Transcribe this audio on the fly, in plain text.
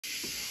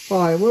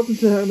Hi and welcome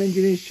to the Home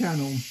Engineers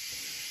channel.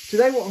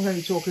 Today what I'm going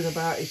to be talking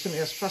about is something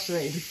that's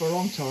fascinated me for a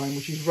long time,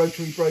 which is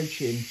rotary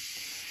broaching.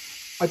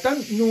 I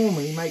don't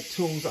normally make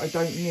tools that I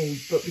don't need,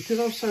 but because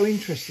I was so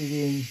interested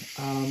in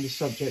this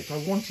subject, I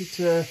wanted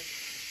to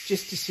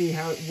see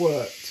how it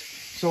worked.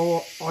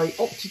 So I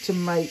opted to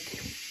make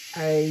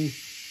a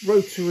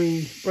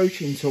rotary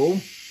broaching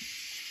tool,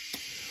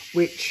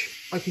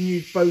 which I can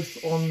use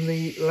both on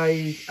the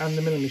lathe and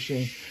the milling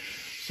machine.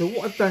 So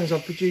what I've done is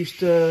I've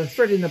produced a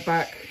thread in the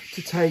back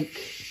to take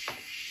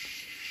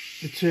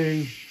the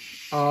two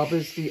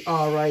arbors, the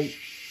R8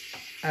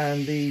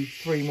 and the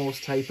 3 Morse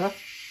taper,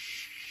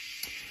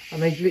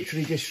 and they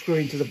literally just screw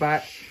into the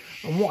back.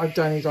 And what I've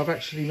done is I've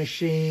actually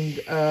machined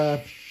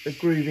a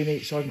groove in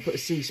each, so I can put a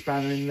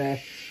C-spanner in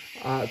there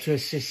to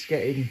assist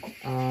getting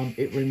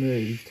it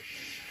removed.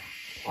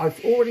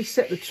 I've already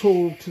set the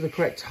tool to the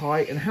correct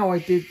height, and how I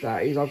did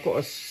that is I've got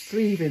a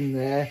sleeve in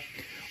there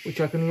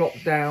which I can lock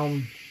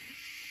down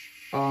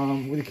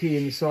with a key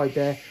in the side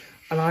there,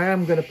 and I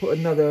am going to put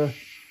another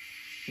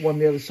one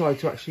the other side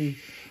to actually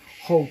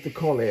hold the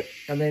collet.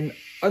 And then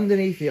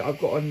underneath it I've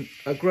got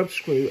a grub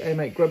screw,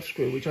 M8 grub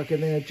screw, which I can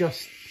then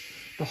adjust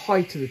the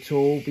height of the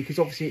tool, because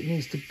obviously it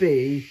needs to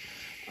be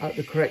at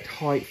the correct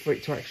height for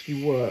it to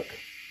actually work.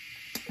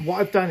 What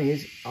I've done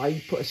is I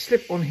put a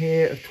slip on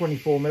here of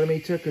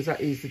 24mm, because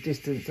that is the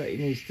distance that it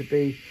needs to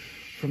be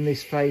from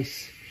this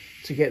face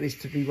to get this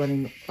to be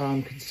running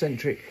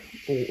concentric,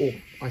 or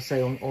I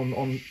say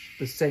on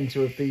the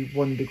centre of the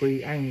 1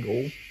 degree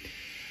angle.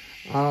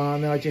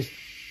 And then I just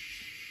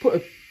put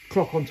a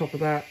clock on top of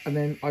that, and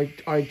then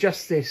I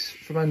adjust this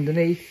from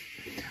underneath.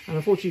 And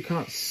unfortunately you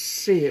can't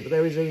see it, but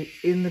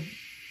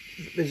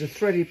there's a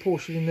threaded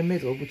portion in the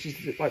middle, which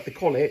is like the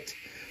collet,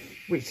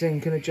 which then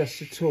can adjust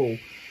the tool.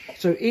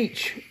 So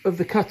each of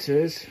the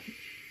cutters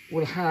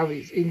will have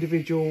its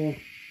individual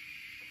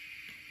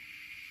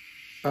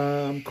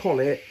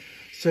collet,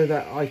 so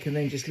that I can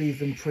then just leave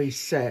them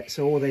preset.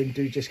 So all they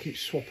do is just keep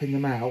swapping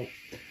them out.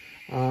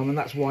 And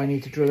that's why I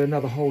need to drill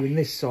another hole in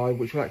this side,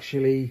 which will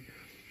actually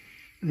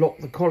lock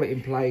the collet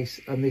in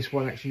place, and this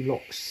one actually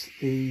locks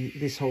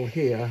this hole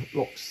here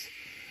locks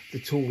the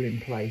tool in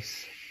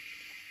place.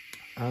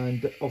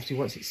 And obviously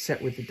once it's set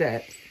with the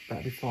depth,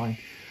 that'll be fine.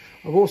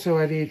 I've also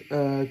added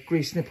a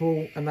grease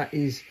nipple, and that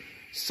is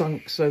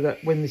sunk so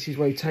that when this is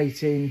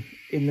rotating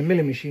in the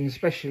milling machine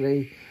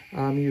especially,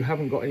 you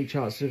haven't got any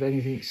chance of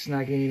anything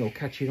snagging or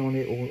catching on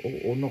it,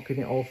 or knocking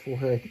it off, or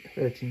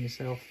hurting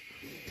yourself.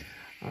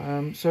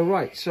 So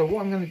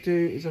what I'm going to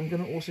do is I'm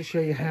going to also show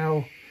you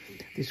how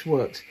this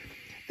works.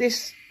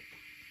 This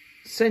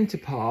centre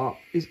part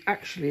is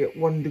actually at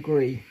 1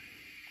 degree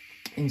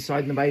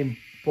inside the main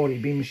body,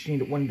 being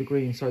machined at 1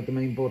 degree inside the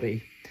main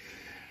body.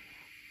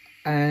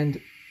 And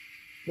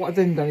what I've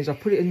then done is I've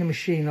put it in the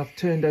machine, I've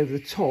turned over the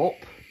top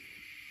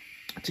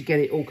to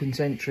get it all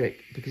concentric,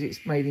 because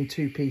it's made in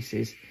 2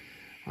 pieces.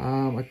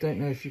 I don't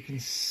know if you can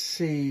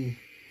see,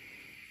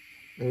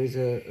 there is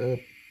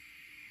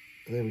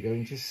there we go, you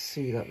can just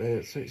see that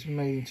there. So it's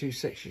made in 2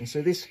 sections.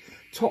 So this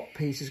top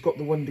piece has got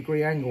the 1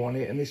 degree angle on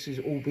it, and this is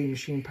all being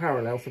machined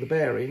parallel for the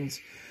bearings.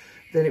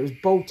 Then it was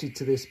bolted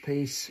to this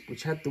piece,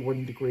 which had the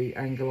 1 degree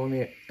angle on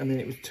it, and then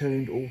it was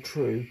turned all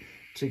true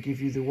to give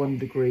you the 1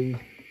 degree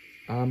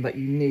that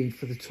you need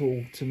for the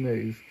tool to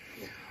move.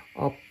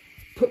 I'll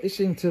put this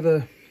into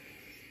the,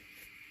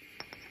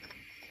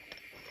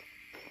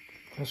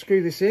 I'll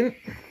screw this in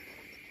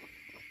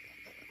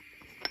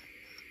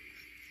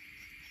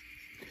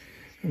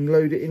and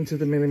load it into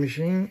the milling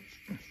machine,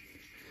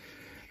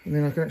 and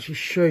then I can actually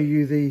show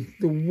you the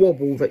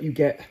wobble that you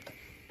get.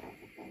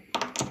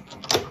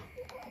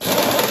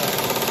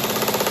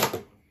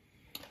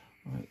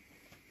 Right.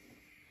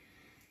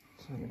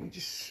 So let me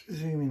just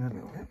zoom in a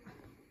little bit.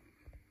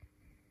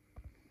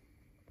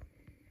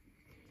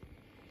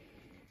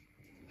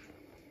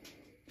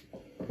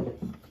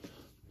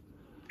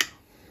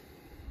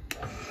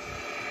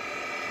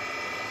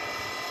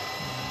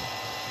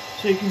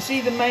 So you can see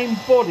the main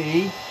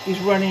body is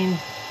running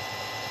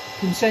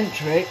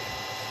concentric,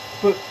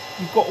 but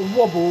you've got a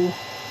wobble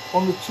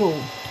on the tool.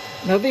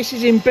 Now this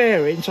is in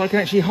bearing, so I can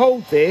actually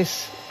hold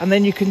this, and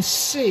then you can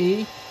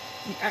see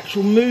the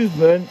actual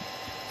movement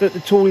that the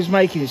tool is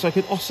making. It's like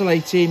an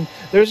oscillating,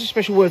 there is a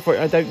special word for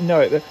it, I don't know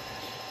it, but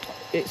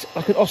it's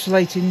like an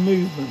oscillating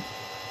movement.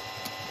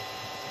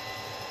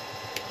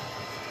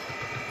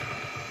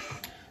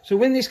 So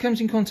when this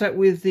comes in contact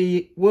with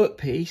the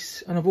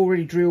workpiece, and I've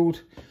already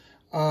drilled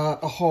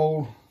a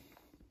hole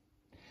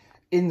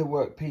in the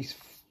workpiece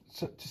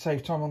to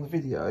save time on the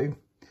video,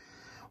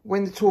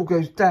 when the tool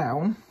goes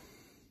down,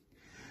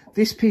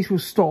 this piece will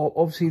stop.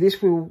 Obviously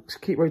this will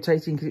keep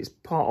rotating because it's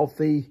part of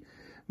the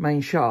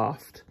main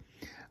shaft,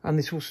 and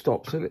this will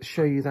stop. So let's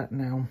show you that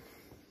now.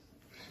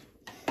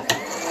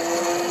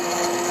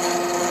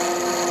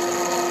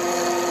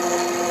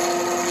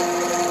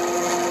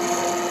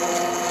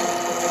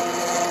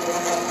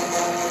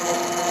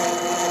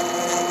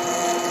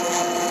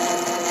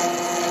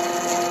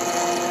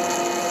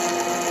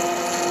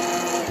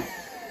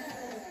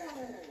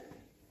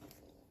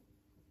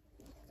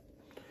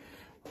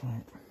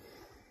 Right.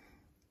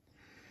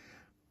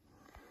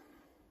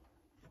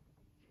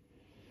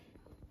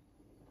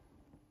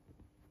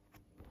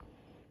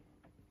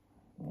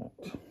 Right.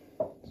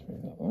 Let's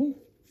move that way.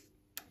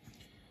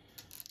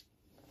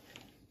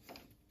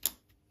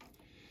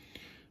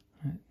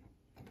 Right.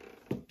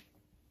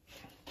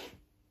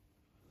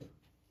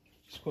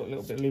 Just got a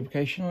little bit of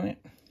lubrication on it.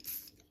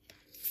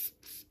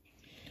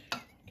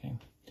 Okay.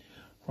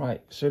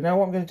 Right. So now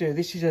what I'm going to do,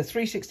 this is a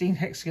 3/16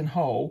 hexagon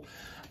hole.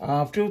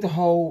 I've drilled the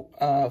hole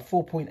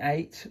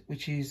 4.8,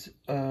 which is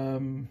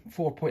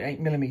 4.8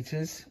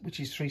 millimeters, which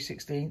is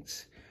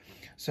 3/16,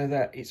 so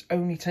that it's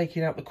only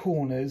taking out the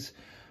corners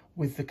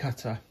with the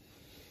cutter.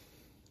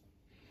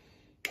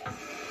 And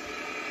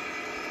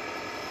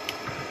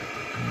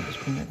just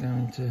bring it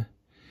down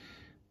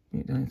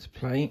into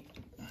play.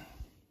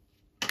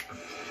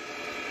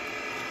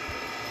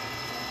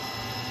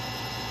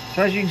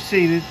 So as you can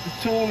see, the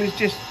tool is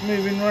just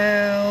moving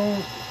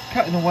around,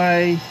 cutting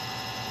away.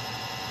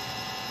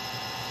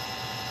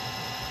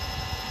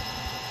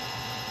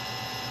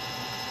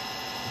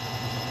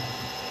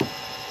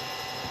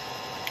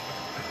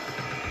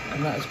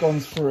 And that has gone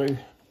through.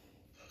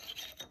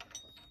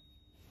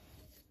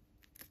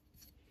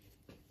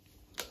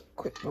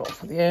 Quick block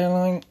for the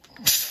airline.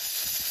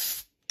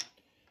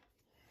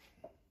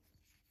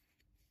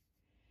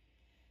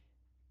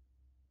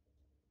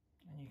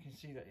 And you can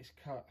see that it's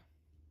cut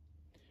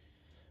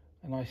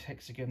a nice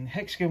hexagon.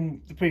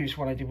 Hexagon, the previous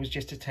one I did was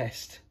just a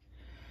test.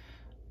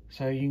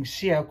 So you can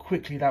see how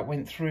quickly that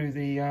went through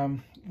the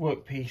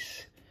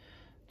workpiece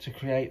to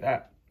create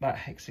that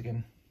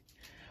hexagon.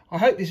 I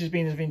hope this has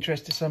been of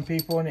interest to some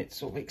people, and it's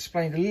sort of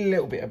explained a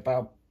little bit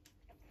about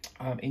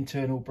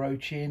internal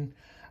broaching.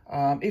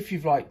 If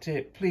you've liked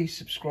it, please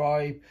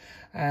subscribe,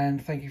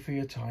 and thank you for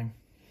your time.